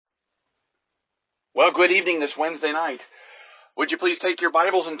Well, good evening this Wednesday night. Would you please take your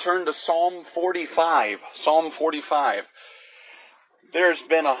Bibles and turn to Psalm 45? Psalm 45. There's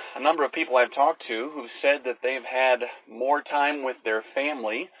been a number of people I've talked to who've said that they've had more time with their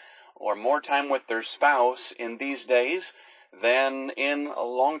family or more time with their spouse in these days than in a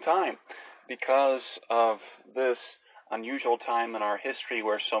long time because of this unusual time in our history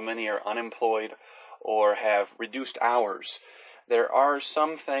where so many are unemployed or have reduced hours. There are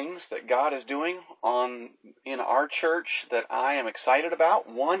some things that God is doing in our church that I am excited about.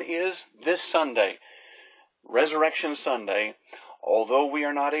 One is this Sunday, Resurrection Sunday. Although we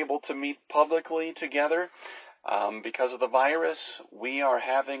are not able to meet publicly together because of the virus, we are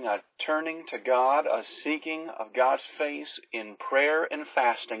having a turning to God, a seeking of God's face in prayer and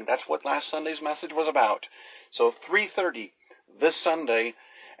fasting. That's what last Sunday's message was about. So 3:30 this Sunday,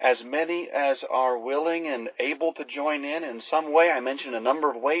 as many as are willing and able to join in some way. I mentioned a number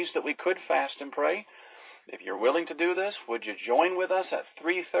of ways that we could fast and pray. If you're willing to do this, would you join with us at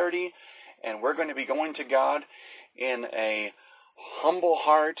 3:30? And we're going to be going to God in a humble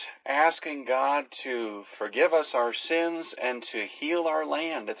heart, asking God to forgive us our sins and to heal our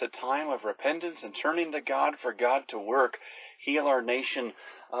land. It's a time of repentance and turning to God for God to work, heal our nation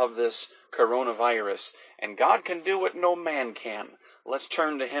of this coronavirus. And God can do what no man can. Let's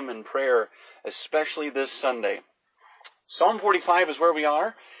turn to Him in prayer, especially this Sunday. Psalm 45 is where we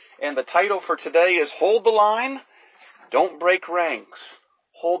are, and the title for today is Hold the Line, Don't Break Ranks.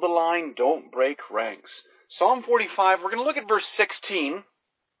 Hold the line, don't break ranks. Psalm 45, we're going to look at verse 16,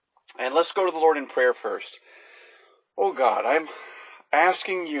 and let's go to the Lord in prayer first. Oh God, I'm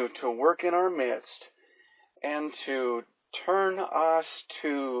asking you to work in our midst and to turn us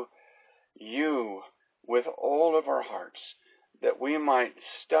to you with all of our hearts, that we might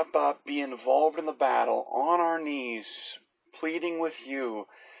step up, be involved in the battle, on our knees, pleading with you.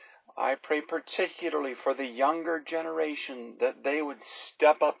 I pray particularly for the younger generation, that they would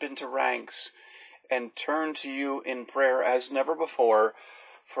step up into ranks and turn to you in prayer as never before,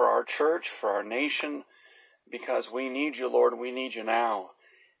 for our church, for our nation, because we need you, Lord, we need you now.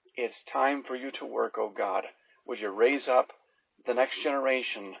 It's time for you to work, oh God. Would you raise up the next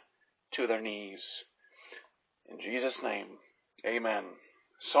generation to their knees? In Jesus' name, amen.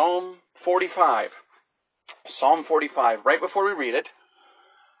 Psalm 45. Psalm 45. Right before we read it,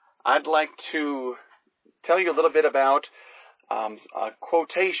 I'd like to tell you a little bit about a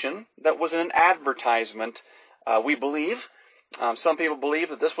quotation that was in an advertisement, we believe. Some people believe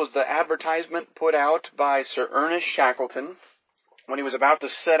that this was the advertisement put out by Sir Ernest Shackleton when he was about to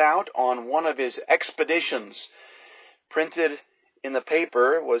set out on one of his expeditions. Printed in the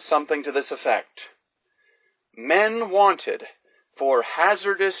paper was something to this effect. Men wanted for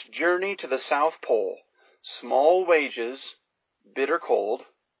hazardous journey to the South Pole, small wages, bitter cold,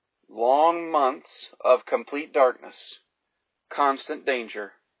 long months of complete darkness, constant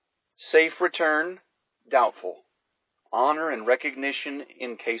danger, safe return, doubtful, honor and recognition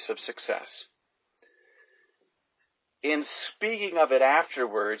in case of success. In speaking of it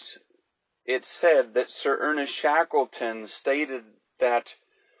afterwards, it said that Sir Ernest Shackleton stated that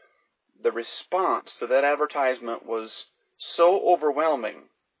the response to that advertisement was so overwhelming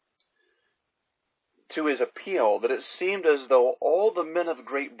to his appeal that it seemed as though all the men of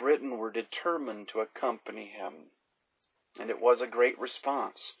Great Britain were determined to accompany him. And it was a great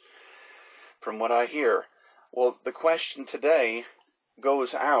response, from what I hear. Well, the question today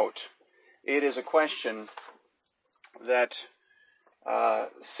goes out. It is a question that,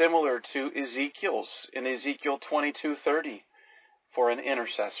 similar to Ezekiel's, in Ezekiel 22:30, for an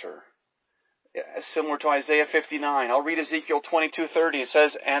intercessor. Similar to Isaiah 59. I'll read Ezekiel 22:30. It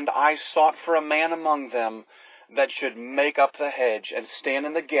says, "And I sought for a man among them that should make up the hedge and stand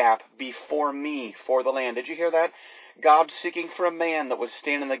in the gap before me for the land." Did you hear that? God seeking for a man that would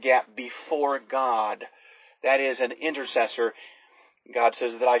stand in the gap before God. That is an intercessor. God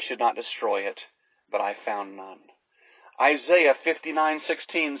says that I should not destroy it, but I found none. Isaiah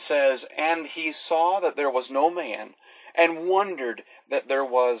 59:16 says, "And he saw that there was no man, and wondered that there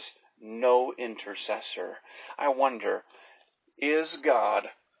was no intercessor." I wonder, is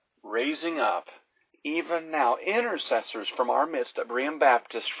God raising up, even now, intercessors from our midst at Berean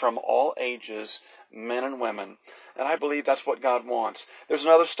Baptist from all ages, men and women? And I believe that's what God wants. There's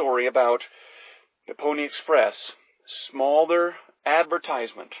another story about the Pony Express. Smaller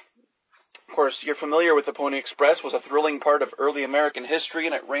advertisement. Of course, you're familiar with the Pony Express. It was a thrilling part of early American history,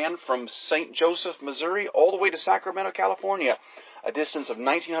 and it ran from St. Joseph, Missouri, all the way to Sacramento, California, a distance of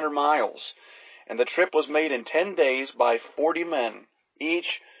 1,900 miles. And the trip was made in 10 days by 40 men,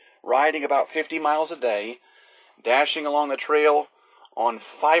 each riding about 50 miles a day, dashing along the trail on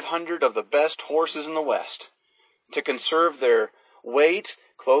 500 of the best horses in the West. To conserve their weight,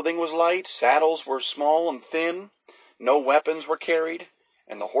 clothing was light, saddles were small and thin, no weapons were carried,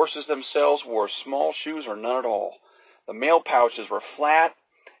 and the horses themselves wore small shoes or none at all. The mail pouches were flat,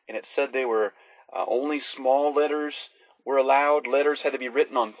 and it said they were only small letters were allowed. Letters had to be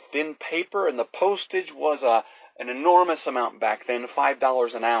written on thin paper, and the postage was an enormous amount back then,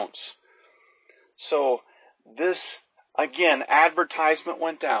 $5 an ounce. So this, again, advertisement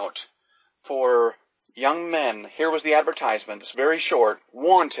went out for young men. Here was the advertisement. It's very short.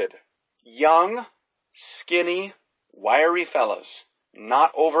 Wanted, young, skinny, wiry fellas,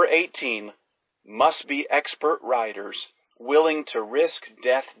 not over 18, must be expert riders, willing to risk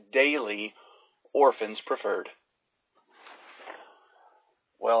death daily, orphans preferred.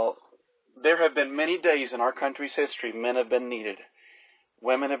 Well, there have been many days in our country's history men have been needed.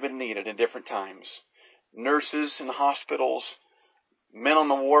 Women have been needed in different times. Nurses in hospitals, men on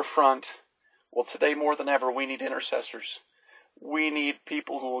the war front. Well, today more than ever, we need intercessors. We need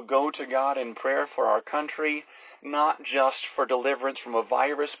people who will go to God in prayer for our country, not just for deliverance from a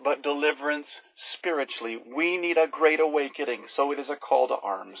virus, but deliverance spiritually. We need a great awakening, so it is a call to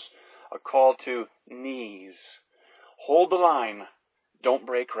arms, a call to knees. Hold the line. Don't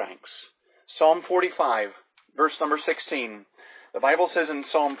break ranks. Psalm 45, verse number 16. The Bible says in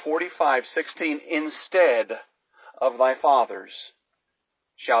Psalm 45:16, instead of thy fathers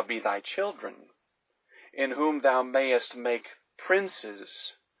shall be thy children, in whom thou mayest make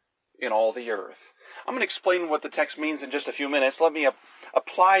princes in all the earth. I'm going to explain what the text means in just a few minutes. Let me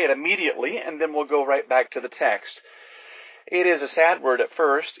apply it immediately, and then we'll go right back to the text. It is a sad word at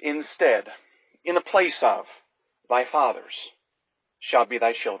first, instead, in the place of thy fathers shall be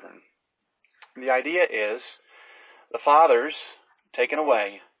thy children. The idea is the fathers taken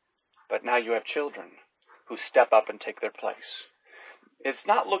away, but now you have children who step up and take their place. It's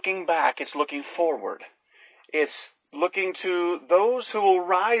not looking back, it's looking forward. It's looking to those who will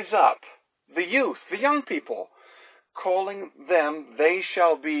rise up, the youth, the young people, calling them, they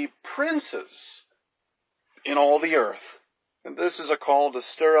shall be princes in all the earth. And this is a call to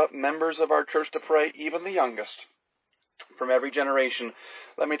stir up members of our church to pray, even the youngest, from every generation.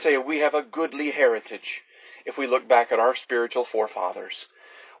 Let me tell you, we have a goodly heritage if we look back at our spiritual forefathers.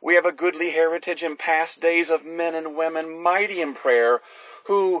 We have a goodly heritage in past days of men and women mighty in prayer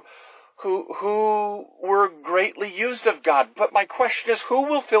who were greatly used of God. But my question is, who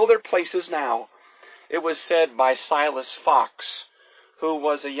will fill their places now? It was said by Silas Fox, who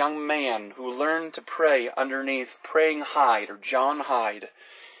was a young man who learned to pray underneath Praying Hyde, or John Hyde,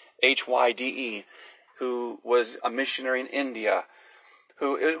 Hyde, who was a missionary in India,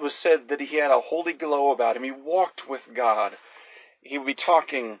 who it was said that he had a holy glow about him. He walked with God. He would be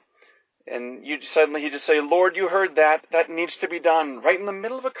talking, and he'd just say, Lord, you heard that. That needs to be done. Right in the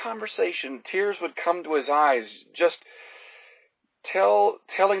middle of a conversation, tears would come to his eyes, just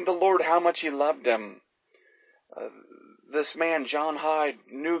telling the Lord how much he loved him. This man, John Hyde,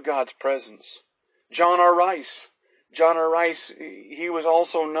 knew God's presence. John R. Rice, he was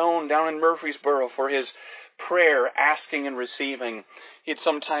also known down in Murfreesboro for his prayer, asking and receiving. He'd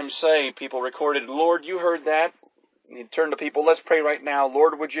sometimes say, people recorded, Lord, you heard that. He'd turn to people, let's pray right now.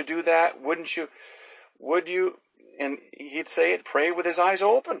 Lord, would you do that? Wouldn't you? Would you? And he'd say it, pray with his eyes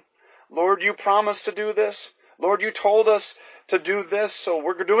open. Lord, you promised to do this. Lord, you told us to do this, so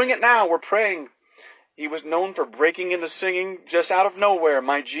we're doing it now. We're praying. He was known for breaking into singing just out of nowhere.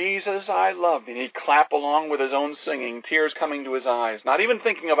 My Jesus, I love thee. And he'd clap along with his own singing, tears coming to his eyes, not even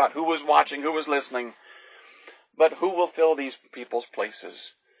thinking about who was watching, who was listening. But who will fill these people's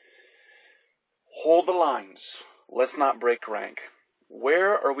places? Hold the lines. Let's not break rank.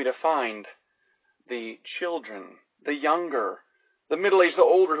 Where are we to find the children, the younger, the middle-aged, the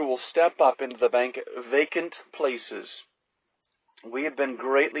older, who will step up into the vacant places? We have been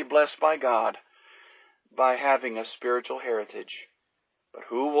greatly blessed by God by having a spiritual heritage. But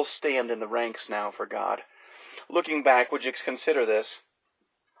who will stand in the ranks now for God? Looking back, would you consider this?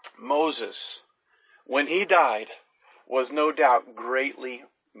 Moses, when he died, was no doubt greatly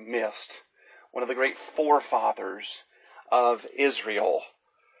missed. One of the great forefathers of Israel.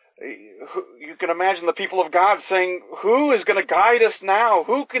 You can imagine the people of God saying, who is going to guide us now?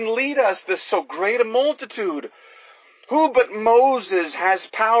 Who can lead us, this so great a multitude? Who but Moses has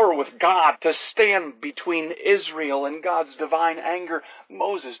power with God to stand between Israel and God's divine anger?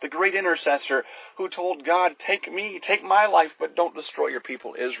 Moses, the great intercessor, who told God, take my life, but don't destroy your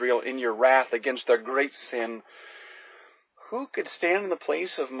people Israel in your wrath against their great sin. Who could stand in the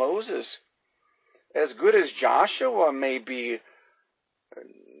place of Moses? As good as Joshua may be,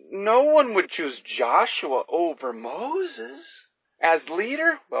 no one would choose Joshua over Moses. As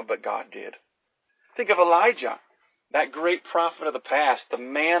leader? Well, but God did. Think of Elijah, that great prophet of the past, the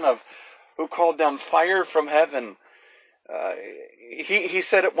man who called down fire from heaven. He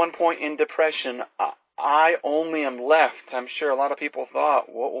said at one point in depression, I only am left. I'm sure a lot of people thought,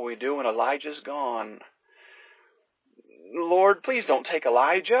 what will we do when Elijah's gone? Lord, please don't take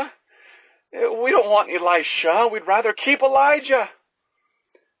Elijah. We don't want Elisha. We'd rather keep Elijah.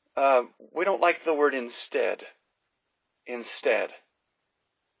 We don't like the word instead. Instead.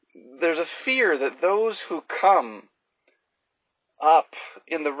 There's a fear that those who come up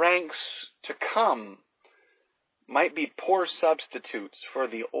in the ranks to come might be poor substitutes for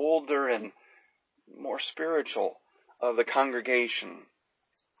the older and more spiritual of the congregation.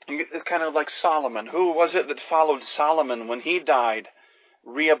 It's kind of like Solomon. Who was it that followed Solomon when he died?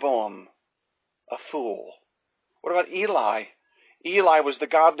 Rehoboam, a fool. What about Eli? Eli was the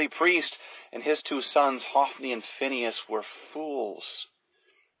godly priest, and his two sons, Hophni and Phinehas, were fools.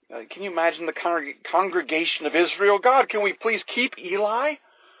 Can you imagine the congregation of Israel? God, can we please keep Eli?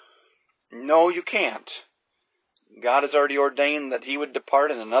 No, you can't. God has already ordained that he would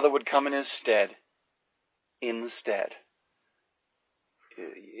depart and another would come in his stead. Instead.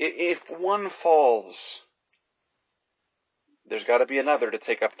 If one falls, there's got to be another to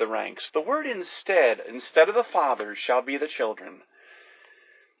take up the ranks. The word instead of the fathers shall be the children.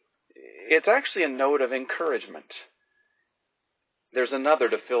 It's actually a note of encouragement. There's another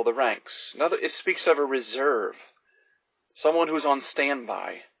to fill the ranks. It speaks of a reserve. Someone who's on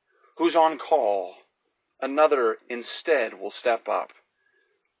standby, who's on call. Another instead will step up.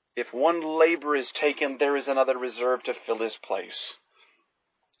 If one labor is taken, there is another reserve to fill his place.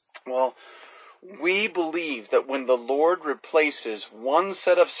 Well, we believe that when the Lord replaces one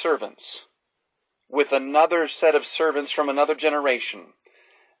set of servants with another set of servants from another generation,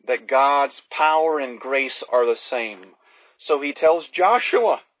 that God's power and grace are the same. So he tells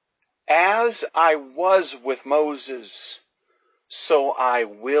Joshua, as I was with Moses, so I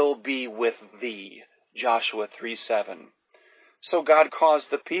will be with thee. Joshua 3:7. So God caused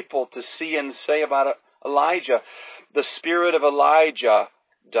the people to see and say about Elijah, the spirit of Elijah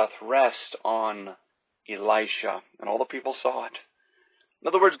doth rest on Elisha. And all the people saw it. In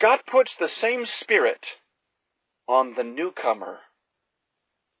other words, God puts the same spirit on the newcomer.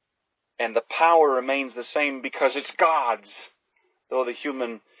 And the power remains the same because it's God's, though the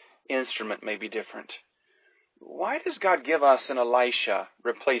human instrument may be different. Why does God give us an Elisha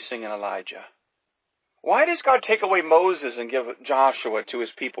replacing an Elijah? Why does God take away Moses and give Joshua to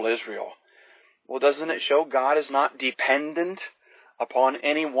his people Israel? Well, doesn't it show God is not dependent upon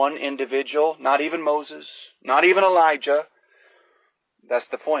any one individual, not even Moses, not even Elijah? That's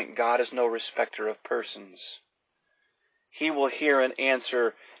the point. God is no respecter of persons. He will hear and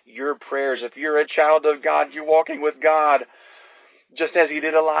answer your prayers. If you're a child of God, you're walking with God, just as he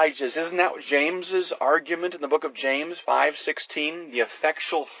did Elijah's. Isn't that James's argument in the book of James 5:16? The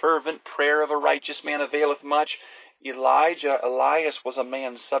effectual, fervent prayer of a righteous man availeth much. Elias was a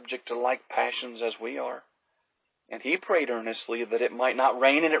man subject to like passions as we are. And he prayed earnestly that it might not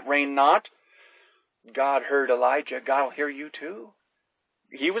rain, and it rained not. God heard Elijah. God will hear you too.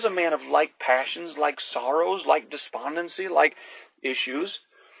 He was a man of like passions, like sorrows, like despondency, like issues.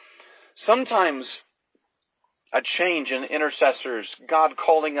 Sometimes a change in intercessors, God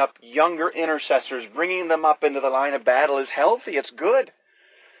calling up younger intercessors, bringing them up into the line of battle is healthy. It's good.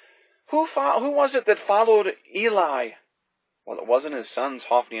 Who was it that followed Eli? Well, it wasn't his sons,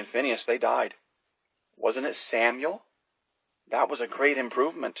 Hophni and Phinehas. They died. Wasn't it Samuel? That was a great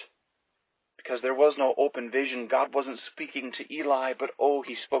improvement. Because there was no open vision. God wasn't speaking to Eli, but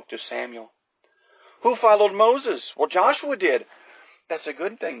he spoke to Samuel. Who followed Moses? Well, Joshua did. That's a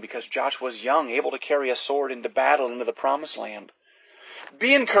good thing because Joshua was young, able to carry a sword into battle into the promised land.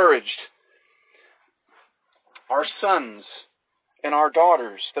 Be encouraged. Our sons and our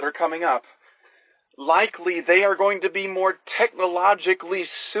daughters that are coming up, likely they are going to be more technologically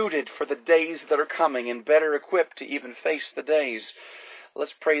suited for the days that are coming and better equipped to even face the days.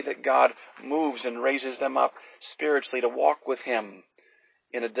 Let's pray that God moves and raises them up spiritually to walk with him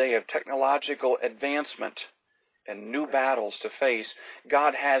in a day of technological advancement and new battles to face.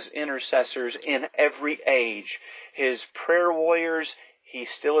 God has intercessors in every age. His prayer warriors, he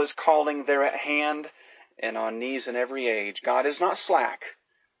still is calling. They're at hand and on knees in every age. God is not slack.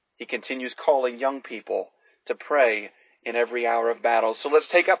 He continues calling young people to pray in every hour of battle. So let's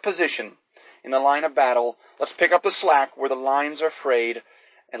take up position in the line of battle. Let's pick up the slack where the lines are frayed,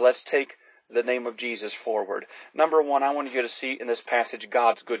 and let's take the name of Jesus forward. Number one, I want you to see in this passage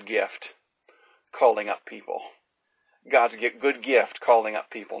God's good gift, calling up people. God's good gift, calling up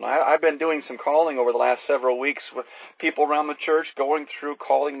people. Now, I've been doing some calling over the last several weeks with people around the church, going through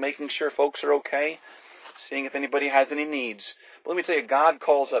calling, making sure folks are okay, seeing if anybody has any needs. But let me tell you, God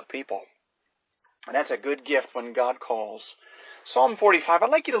calls up people. And that's a good gift when God calls. Psalm 45, I'd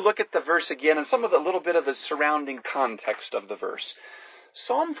like you to look at the verse again and some of the little bit of the surrounding context of the verse.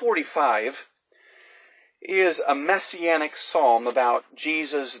 Psalm 45 is a messianic psalm about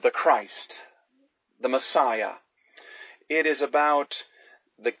Jesus the Christ, the Messiah. It is about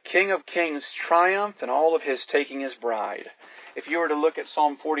the King of Kings' triumph and all of his taking his bride. If you were to look at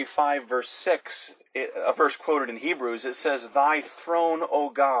Psalm 45, verse 6, a verse quoted in Hebrews, it says, "Thy throne, O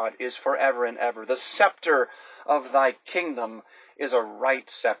God, is forever and ever. The scepter of thy kingdom is a right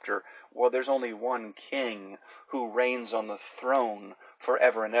scepter." Well, there's only one king who reigns on the throne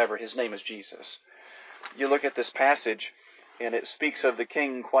forever and ever. His name is Jesus. You look at this passage, and it speaks of the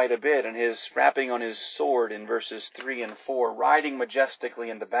king quite a bit, and his strapping on his sword in verses 3 and 4, riding majestically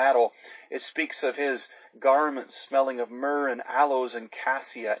into battle. It speaks of his garments smelling of myrrh and aloes and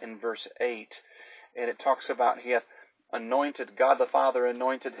cassia in verse 8. And it talks about he hath anointed, God the Father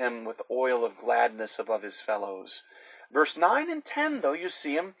anointed him with oil of gladness above his fellows. Verse 9 and 10, though, you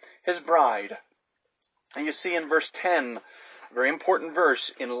see him, his bride. And you see in verse 10, very important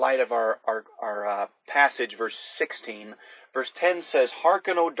verse in light of our passage, verse 16. Verse 10 says,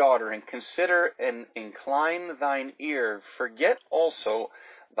 "Hearken, O daughter, and consider and incline thine ear. Forget also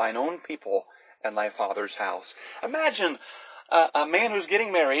thine own people and thy father's house." Imagine a man who's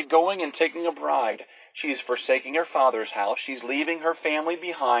getting married, going and taking a bride. She's forsaking her father's house. She's leaving her family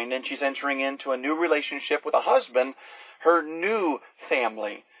behind, and she's entering into a new relationship with a husband, her new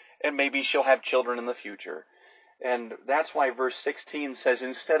family. And maybe she'll have children in the future. And that's why verse 16 says,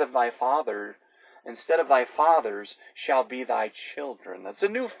 instead of thy fathers shall be thy children. That's a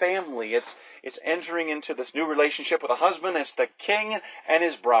new family. It's entering into this new relationship with a husband. It's the king and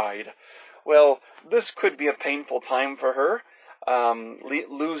his bride. Well, this could be a painful time for her,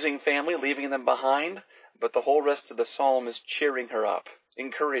 losing family, leaving them behind. But the whole rest of the psalm is cheering her up,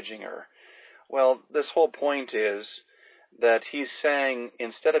 encouraging her. Well, this whole point is that he's saying,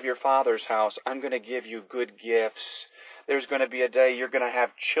 instead of your father's house, I'm going to give you good gifts. There's going to be a day you're going to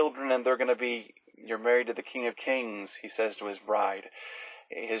have children, and you're married to the King of Kings, he says to his bride,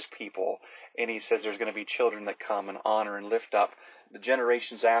 his people. And he says there's going to be children that come and honor and lift up. The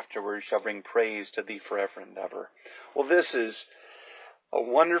generations afterwards shall bring praise to thee forever and ever. Well, this is a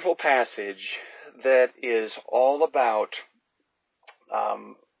wonderful passage that is all about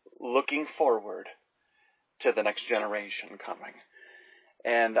looking forward to the next generation coming.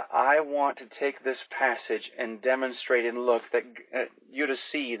 And I want to take this passage and demonstrate and look that you to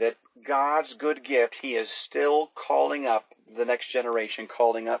see that God's good gift, he is still calling up the next generation,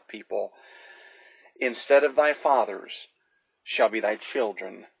 calling up people. Instead of thy fathers shall be thy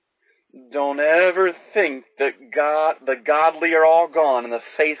children. Don't ever think that the godly are all gone and the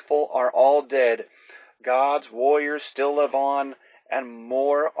faithful are all dead. God's warriors still live on, and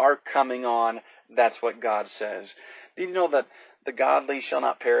more are coming on. That's what God says. Did you know that the godly shall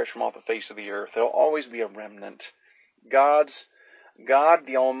not perish from off the face of the earth? There will always be a remnant. God,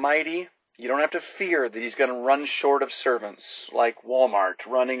 the Almighty, you don't have to fear that he's going to run short of servants like Walmart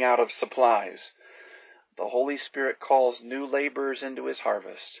running out of supplies. The Holy Spirit calls new laborers into his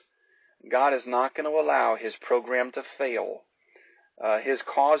harvest. God is not going to allow his program to fail. His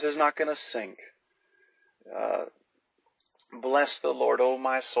cause is not going to sink. Bless the Lord, O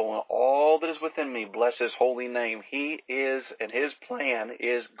my soul, and all that is within me. Bless his holy name. He is, and his plan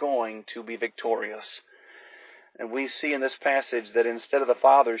is going to be victorious. And we see in this passage that instead of the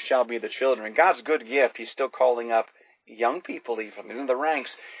fathers shall be the children. And God's good gift, he's still calling up young people even in the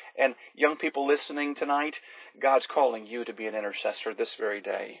ranks. And young people listening tonight, God's calling you to be an intercessor this very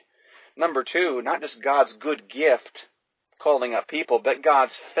day. Number two, not just God's good gift calling up people, but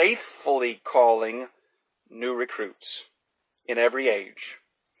God's faithfully calling new recruits in every age.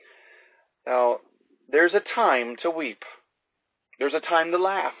 Now, there's a time to weep. There's a time to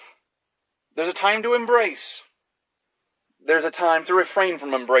laugh. There's a time to embrace. There's a time to refrain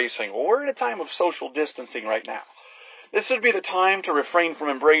from embracing. Well, we're in a time of social distancing right now. This would be the time to refrain from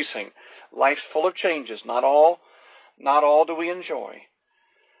embracing. Life's full of changes. Not all do we enjoy.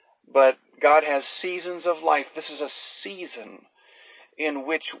 But God has seasons of life. This is a season in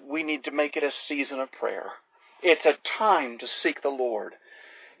which we need to make it a season of prayer. It's a time to seek the Lord.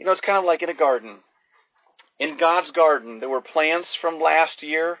 You know, it's kind of like in a garden. In God's garden, there were plants from last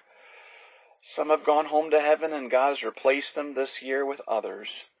year. Some have gone home to heaven, and God has replaced them this year with others.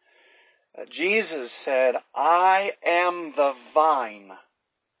 Jesus said, I am the vine,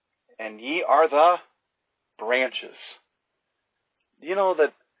 and ye are the branches. Do you know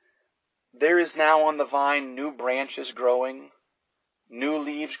that there is now on the vine new branches growing, new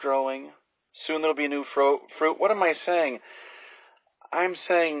leaves growing? Soon there'll be new fruit. What am I saying? I'm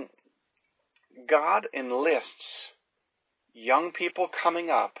saying God enlists young people coming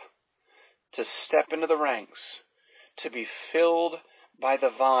up to step into the ranks, to be filled by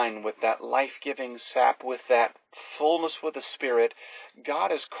the vine with that life-giving sap, with that fullness with the Spirit.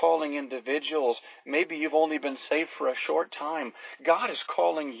 God is calling individuals. Maybe you've only been saved for a short time. God is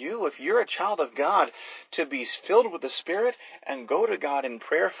calling you, if you're a child of God, to be filled with the Spirit and go to God in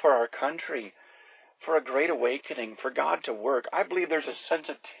prayer for our country, for a great awakening, for God to work. I believe there's a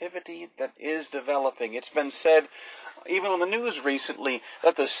sensitivity that is developing. It's been said, even on the news recently,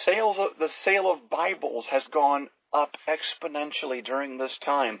 that the sale of Bibles has gone up exponentially during this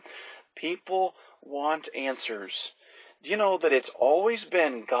time. People want answers. Do you know that it's always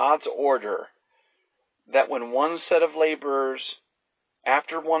been God's order that when one set of laborers,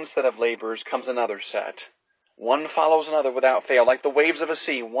 after one set of laborers comes another set? One follows another without fail, like the waves of a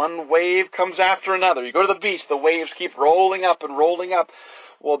sea. One wave comes after another. You go to the beach, the waves keep rolling up and rolling up.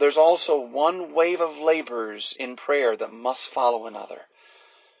 Well, there's also one wave of laborers in prayer that must follow another.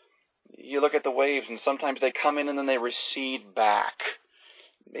 You look at the waves, and sometimes they come in and then they recede back.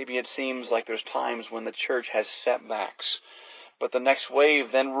 Maybe it seems like there's times when the church has setbacks. But the next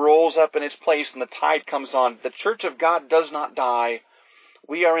wave then rolls up in its place and the tide comes on. The church of God does not die.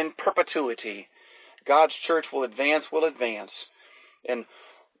 We are in perpetuity. God's church will advance. And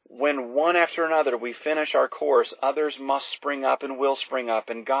when one after another we finish our course, others must spring up and will spring up.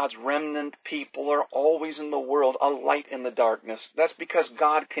 And God's remnant people are always in the world, a light in the darkness. That's because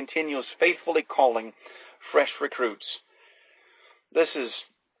God continues faithfully calling fresh recruits. This is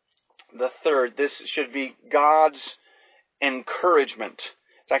the third. This should be God's encouragement.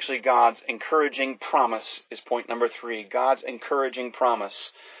 It's actually God's encouraging promise is point number 3. God's encouraging promise.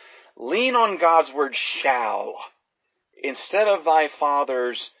 Lean on God's word shall. Instead of thy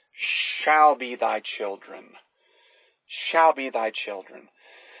fathers shall be thy children. Shall be thy children.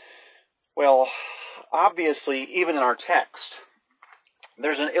 Well, obviously, even in our text,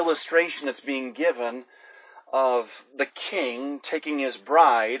 there's an illustration that's being given of the king taking his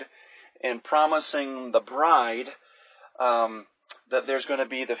bride and promising the bride that there's going to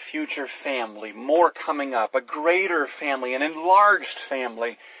be the future family, more coming up, a greater family, an enlarged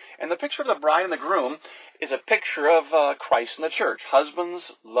family. And the picture of the bride and the groom is a picture of Christ and the church.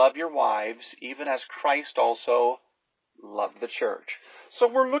 Husbands, love your wives, even as Christ also loved the church. So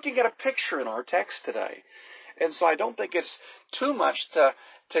we're looking at a picture in our text today. And so I don't think it's too much to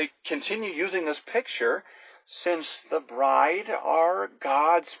continue using this picture, since the bride are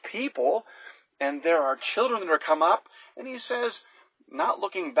God's people, and there are children that are come up. And he says, not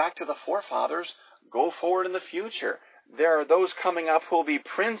looking back to the forefathers, go forward in the future. There are those coming up who will be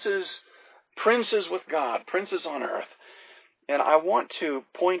princes with God, princes on earth. And I want to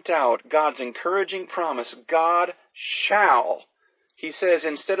point out God's encouraging promise. God shall. He says,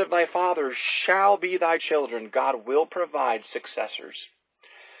 instead of thy fathers shall be thy children. God will provide successors.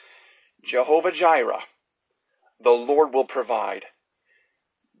 Jehovah Jireh, the Lord will provide.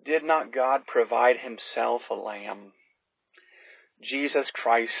 Did not God provide himself a lamb? Jesus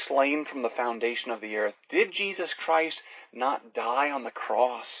Christ, slain from the foundation of the earth. Did Jesus Christ not die on the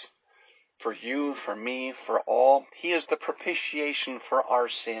cross for you, for me, for all? He is the propitiation for our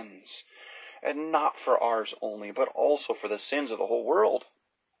sins, and not for ours only, but also for the sins of the whole world.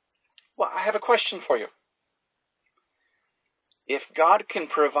 Well, I have a question for you. If God can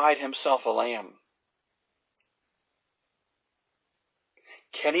provide himself a lamb,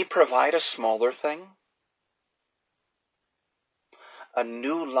 can he provide a smaller thing? A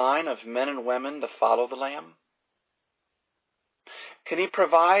new line of men and women to follow the Lamb? Can he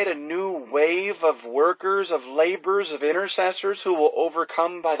provide a new wave of workers, of laborers, of intercessors who will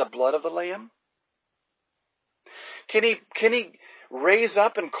overcome by the blood of the Lamb? Can he raise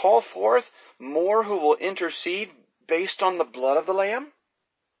up and call forth more who will intercede based on the blood of the Lamb?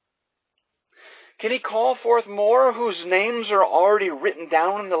 Can he call forth more whose names are already written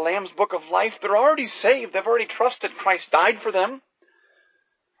down in the Lamb's book of life? They're already saved. They've already trusted Christ died for them.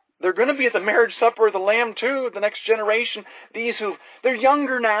 They're going to be at the marriage supper of the Lamb too, the next generation. They're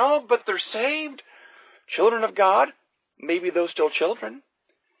younger now, but they're saved. Children of God, maybe those still children.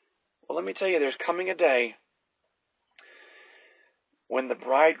 Well, let me tell you, there's coming a day when the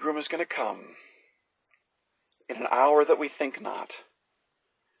bridegroom is going to come in an hour that we think not.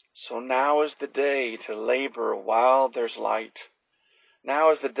 So now is the day to labor while there's light.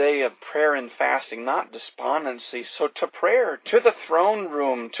 Now is the day of prayer and fasting, not despondency. So to prayer, to the throne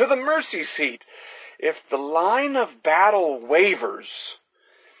room, to the mercy seat. If the line of battle wavers,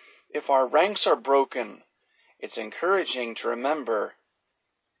 if our ranks are broken, it's encouraging to remember,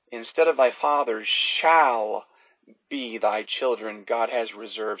 instead of thy fathers shall be thy children, God has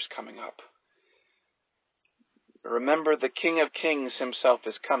reserves coming up. Remember, the King of Kings himself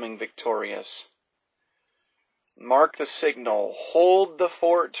is coming victorious. Mark the signal. Hold the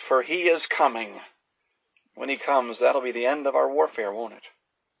fort, for he is coming. When he comes, that'll be the end of our warfare, won't it?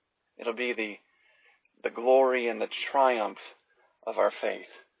 It'll be the glory and the triumph of our faith.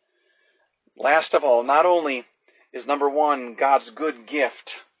 Last of all, not only is number one, God's good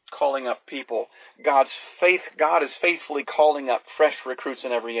gift calling up people. God is faithfully calling up fresh recruits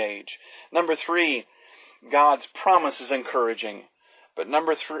in every age. Number three, God's promise is encouraging. But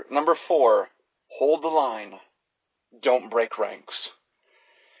number four, hold the line. Don't break ranks.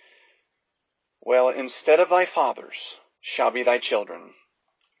 Well, instead of thy fathers shall be thy children.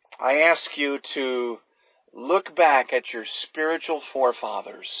 I ask you to look back at your spiritual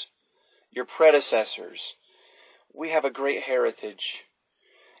forefathers, your predecessors. We have a great heritage.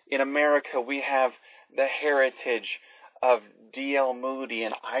 In America, we have the heritage of D.L. Moody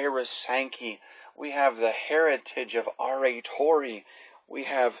and Ira Sankey. We have the heritage of R.A. Torrey. We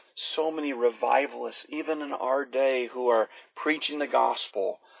have so many revivalists, even in our day, who are preaching the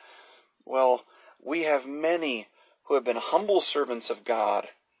gospel. Well, we have many who have been humble servants of God.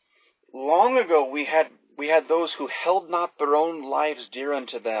 Long ago, we had those who held not their own lives dear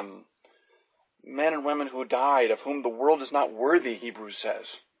unto them. Men and women who died, of whom the world is not worthy, Hebrews says.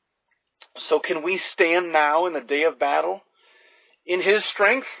 So can we stand now in the day of battle in His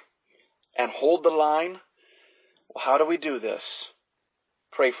strength and hold the line? Well, how do we do this?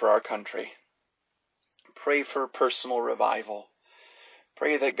 Pray for our country. Pray for personal revival.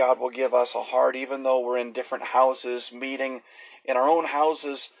 Pray that God will give us a heart, even though we're in different houses, meeting in our own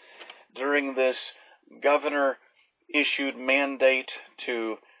houses during this governor-issued mandate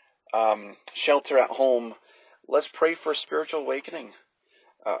to shelter at home. Let's pray for spiritual awakening.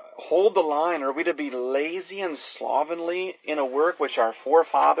 Hold the line. Are we to be lazy and slovenly in a work which our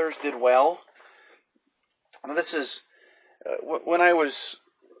forefathers did well? Now, this is when I was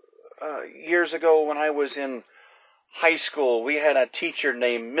years ago, when I was in high school, we had a teacher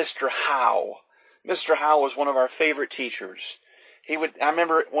named Mr. Howe. Mr. Howe was one of our favorite teachers. I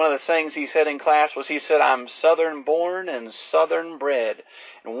remember one of the sayings he said in class was, he said, "I'm Southern born and Southern bred,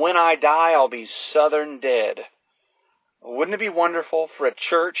 and when I die, I'll be Southern dead." Wouldn't it be wonderful for a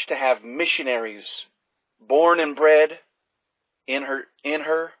church to have missionaries born and bred in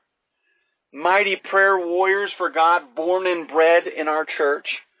her? Mighty prayer warriors for God, born and bred in our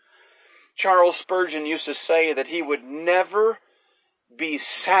church. Charles Spurgeon used to say that he would never be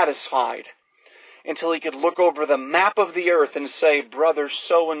satisfied until he could look over the map of the earth and say, brother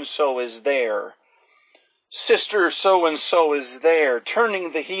so-and-so is there. Sister so-and-so is there,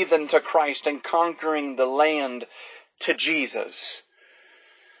 turning the heathen to Christ and conquering the land to Jesus.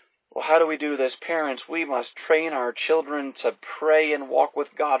 Well, how do we do this? Parents, we must train our children to pray and walk with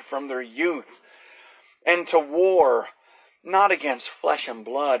God from their youth, and to war, not against flesh and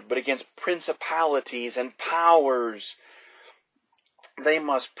blood, but against principalities and powers. They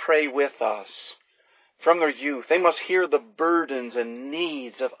must pray with us from their youth. They must hear the burdens and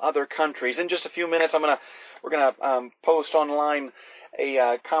needs of other countries. In just a few minutes, we're gonna post online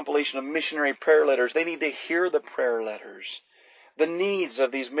a compilation of missionary prayer letters. They need to hear the prayer letters, the needs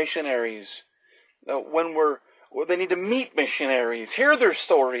of these missionaries. They need to meet missionaries, hear their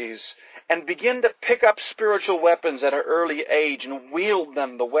stories, and begin to pick up spiritual weapons at an early age and wield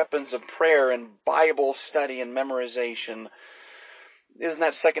them, the weapons of prayer and Bible study and memorization. Isn't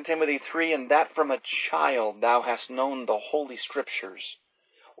that 2 Timothy 3? And that from a child thou hast known the Holy Scriptures,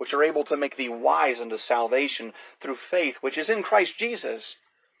 which are able to make thee wise unto salvation through faith, which is in Christ Jesus.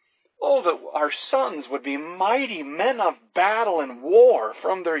 Oh, that our sons would be mighty men of battle and war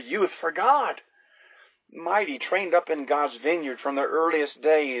from their youth for God. Mighty, trained up in God's vineyard from their earliest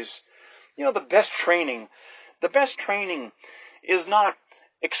days. You know, the best training is not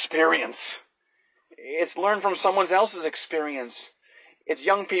experience. It's learned from someone else's experience. It's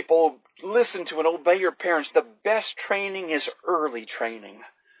young people, listen to and obey your parents. The best training is early training.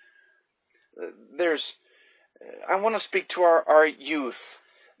 I want to speak to our youth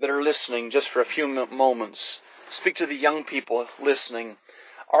that are listening just for a few moments. Speak to the young people listening.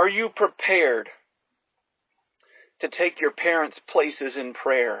 Are you prepared to take your parents' places in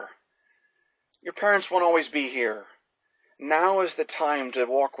prayer? Your parents won't always be here. Now is the time to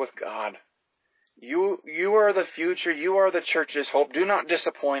walk with God. You are the future. You are the church's hope. Do not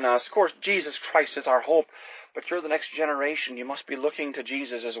disappoint us. Of course, Jesus Christ is our hope, but you're the next generation. You must be looking to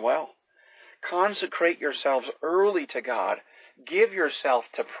Jesus as well. Consecrate yourselves early to God. Give yourself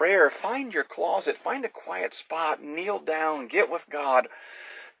to prayer. Find your closet. Find a quiet spot. Kneel down. Get with God.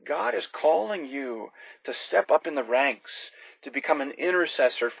 God is calling you to step up in the ranks, to become an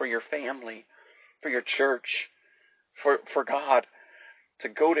intercessor for your family, for your church, for God, to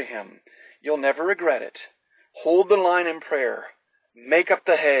go to Him. You'll never regret it. Hold the line in prayer. Make up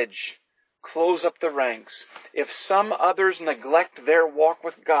the hedge. Close up the ranks. If some others neglect their walk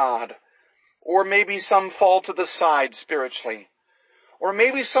with God, or maybe some fall to the side spiritually, or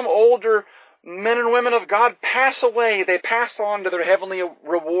maybe some older men and women of God pass away, they pass on to their heavenly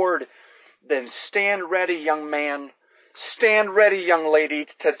reward, then stand ready, young man. Stand ready, young lady,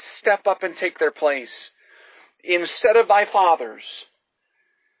 to step up and take their place. Instead of thy fathers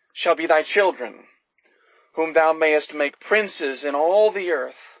shall be thy children, whom thou mayest make princes in all the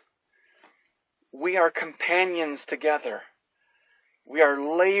earth. We are companions together. We are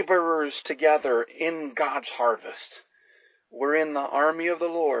laborers together in God's harvest. We're in the army of the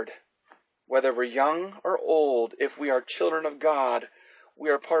Lord. Whether we're young or old, if we are children of God, we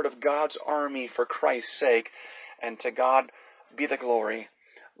are part of God's army for Christ's sake. And to God be the glory.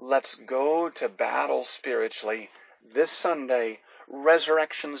 Let's go to battle spiritually. This Sunday,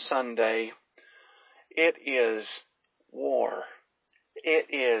 Resurrection Sunday, it is war. It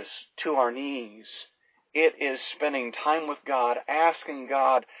is to our knees. It is spending time with God, asking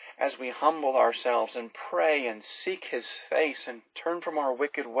God as we humble ourselves and pray and seek His face and turn from our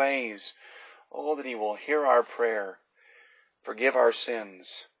wicked ways. Oh, that He will hear our prayer, forgive our sins,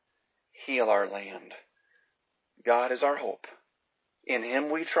 heal our land. God is our hope. In Him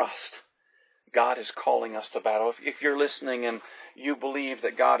we trust. God is calling us to battle. If you're listening and you believe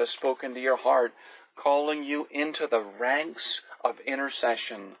that God has spoken to your heart, calling you into the ranks of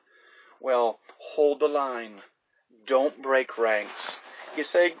intercession, well, hold the line. Don't break ranks. You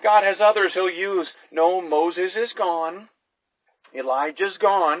say, God has others He'll use. No, Moses is gone. Elijah's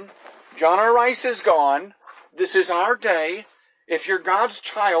gone. John R. Rice is gone. This is our day. If you're God's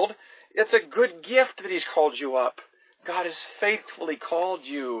child, it's a good gift that He's called you up. God has faithfully called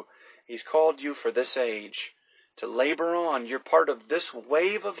you. He's called you for this age to labor on. You're part of this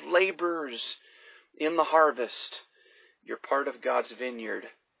wave of laborers in the harvest. You're part of God's vineyard.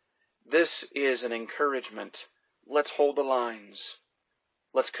 This is an encouragement. Let's hold the lines.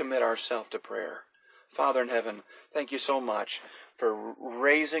 Let's commit ourselves to prayer. Father in heaven, thank You so much for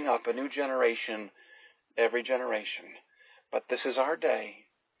raising up a new generation every generation. But this is our day,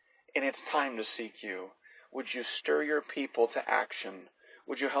 and it's time to seek You. Would You stir Your people to action?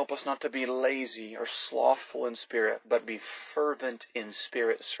 Would You help us not to be lazy or slothful in spirit, but be fervent in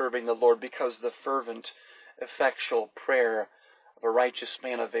spirit, serving the Lord, because the fervent, effectual prayer of a righteous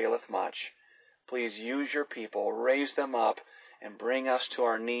man availeth much. Please use Your people, raise them up, and bring us to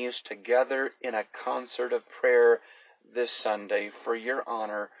our knees together in a concert of prayer this Sunday for Your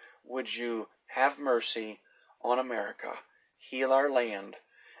honor. Would You have mercy on America, heal our land,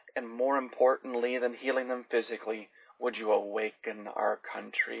 and more importantly than healing them physically, would You awaken our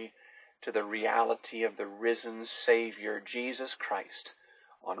country to the reality of the risen Savior, Jesus Christ,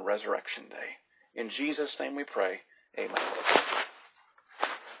 on Resurrection Day. In Jesus' name we pray. Amen.